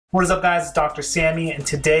What is up, guys? It's Dr. Sami, and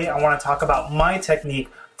today I want to talk about my technique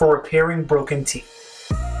for repairing broken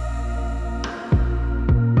teeth.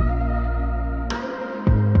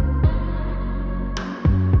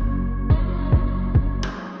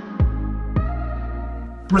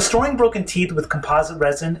 Restoring broken teeth with composite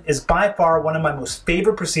resin is by far one of my most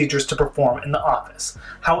favorite procedures to perform in the office.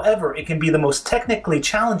 However, it can be the most technically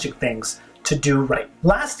challenging things to do right.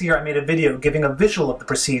 Last year I made a video giving a visual of the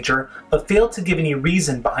procedure, but failed to give any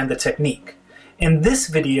reason behind the technique. In this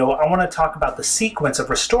video, I want to talk about the sequence of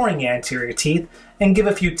restoring anterior teeth and give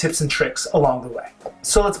a few tips and tricks along the way.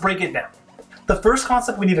 So let's break it down. The first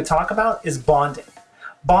concept we need to talk about is bonding.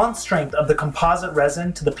 Bond strength of the composite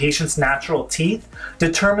resin to the patient's natural teeth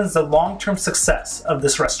determines the long-term success of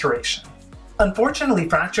this restoration. Unfortunately,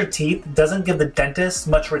 fractured teeth doesn't give the dentist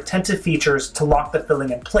much retentive features to lock the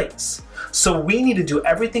filling in place. So we need to do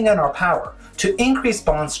everything in our power to increase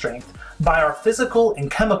bond strength by our physical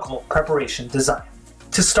and chemical preparation design.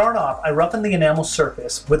 To start off, I roughen the enamel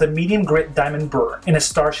surface with a medium grit diamond burr in a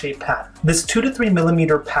star-shaped pattern. This 2 to 3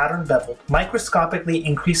 millimeter pattern beveled microscopically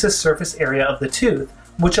increases surface area of the tooth,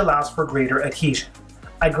 which allows for greater adhesion.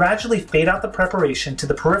 I gradually fade out the preparation to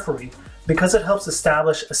the periphery because it helps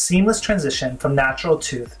establish a seamless transition from natural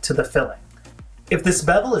tooth to the filling. If this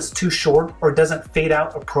bevel is too short or doesn't fade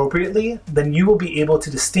out appropriately, then you will be able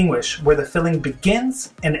to distinguish where the filling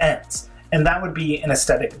begins and ends, and that would be an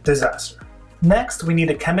aesthetic disaster. Next, we need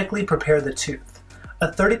to chemically prepare the tooth.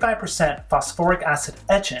 A 35% phosphoric acid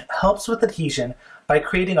etchant helps with adhesion by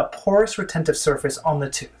creating a porous retentive surface on the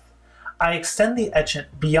tooth. I extend the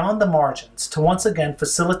etchant beyond the margins to once again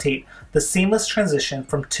facilitate the seamless transition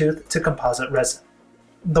from tooth to composite resin.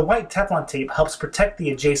 The white Teflon tape helps protect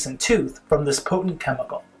the adjacent tooth from this potent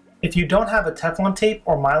chemical. If you don't have a Teflon tape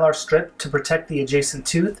or mylar strip to protect the adjacent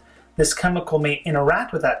tooth, this chemical may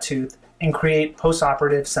interact with that tooth and create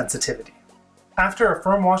postoperative sensitivity. After a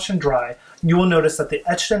firm wash and dry, you will notice that the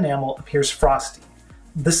etched enamel appears frosty.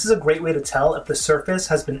 This is a great way to tell if the surface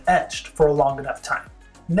has been etched for a long enough time.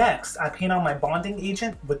 Next, I paint on my bonding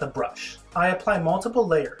agent with a brush. I apply multiple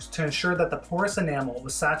layers to ensure that the porous enamel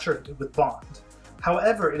was saturated with bond.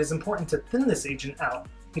 However, it is important to thin this agent out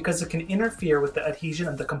because it can interfere with the adhesion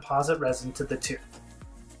of the composite resin to the tooth.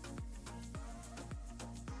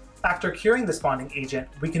 After curing this bonding agent,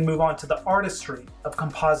 we can move on to the artistry of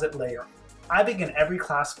composite layering. I begin every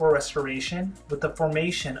class 4 restoration with the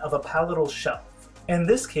formation of a palatal shell. In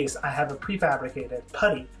this case, I have a prefabricated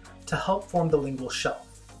putty to help form the lingual shell.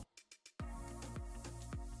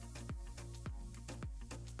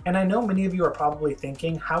 And I know many of you are probably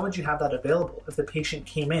thinking, how would you have that available if the patient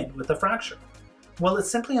came in with a fracture? Well, it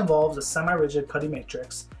simply involves a semi-rigid putty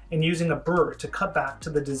matrix and using a burr to cut back to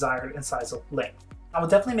the desired incisal length. I will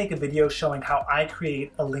definitely make a video showing how I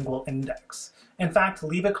create a lingual index. In fact,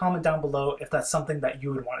 leave a comment down below if that's something that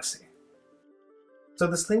you would want to see. So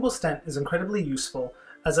this lingual stent is incredibly useful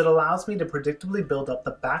as it allows me to predictably build up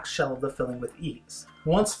the back shell of the filling with ease.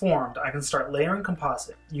 Once formed, I can start layering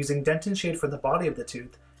composite using dentin shade for the body of the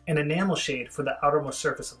tooth and enamel shade for the outermost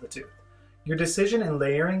surface of the tooth. Your decision in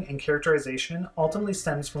layering and characterization ultimately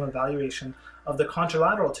stems from evaluation of the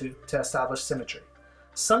contralateral tooth to establish symmetry.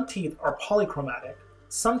 Some teeth are polychromatic,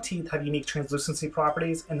 some teeth have unique translucency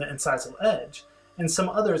properties in the incisal edge, and some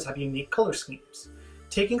others have unique color schemes.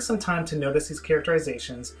 Taking some time to notice these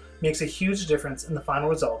characterizations makes a huge difference in the final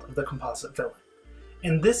result of the composite filling.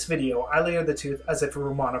 In this video, I layered the tooth as if it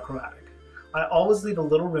were monochromatic. I always leave a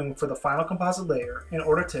little room for the final composite layer in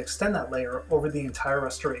order to extend that layer over the entire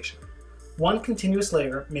restoration. One continuous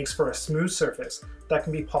layer makes for a smooth surface that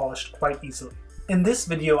can be polished quite easily. In this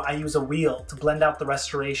video, I use a wheel to blend out the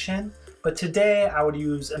restoration, but today I would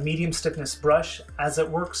use a medium stiffness brush as it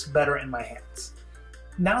works better in my hands.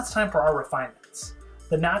 Now it's time for our refinements.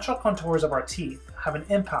 The natural contours of our teeth have an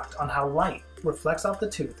impact on how light reflects off the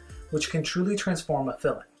tooth, which can truly transform a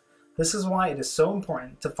filling. This is why it is so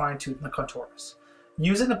important to fine-tune the contours.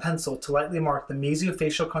 Using a pencil to lightly mark the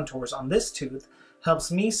mesiofacial contours on this tooth helps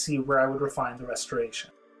me see where I would refine the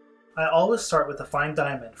restoration. I always start with a fine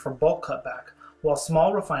diamond for bulk cutback, while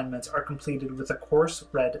small refinements are completed with a coarse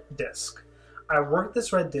red disc. I work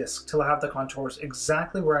this red disc till I have the contours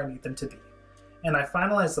exactly where I need them to be, and I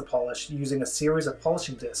finalize the polish using a series of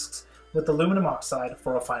polishing discs with aluminum oxide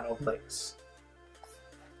for a final glaze.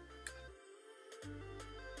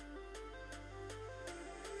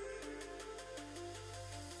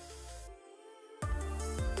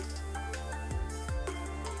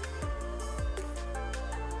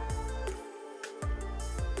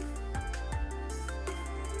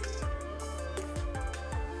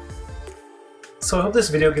 So I hope this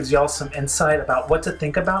video gives y'all some insight about what to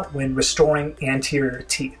think about when restoring anterior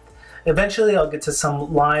teeth. Eventually I'll get to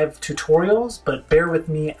some live tutorials, but bear with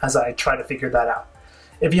me as I try to figure that out.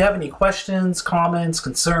 If you have any questions, comments,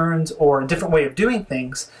 concerns, or a different way of doing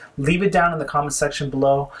things, leave it down in the comment section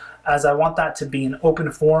below, as I want that to be an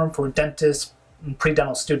open forum for dentists and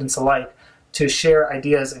pre-dental students alike to share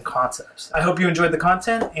ideas and concepts. I hope you enjoyed the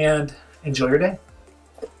content and enjoy your day.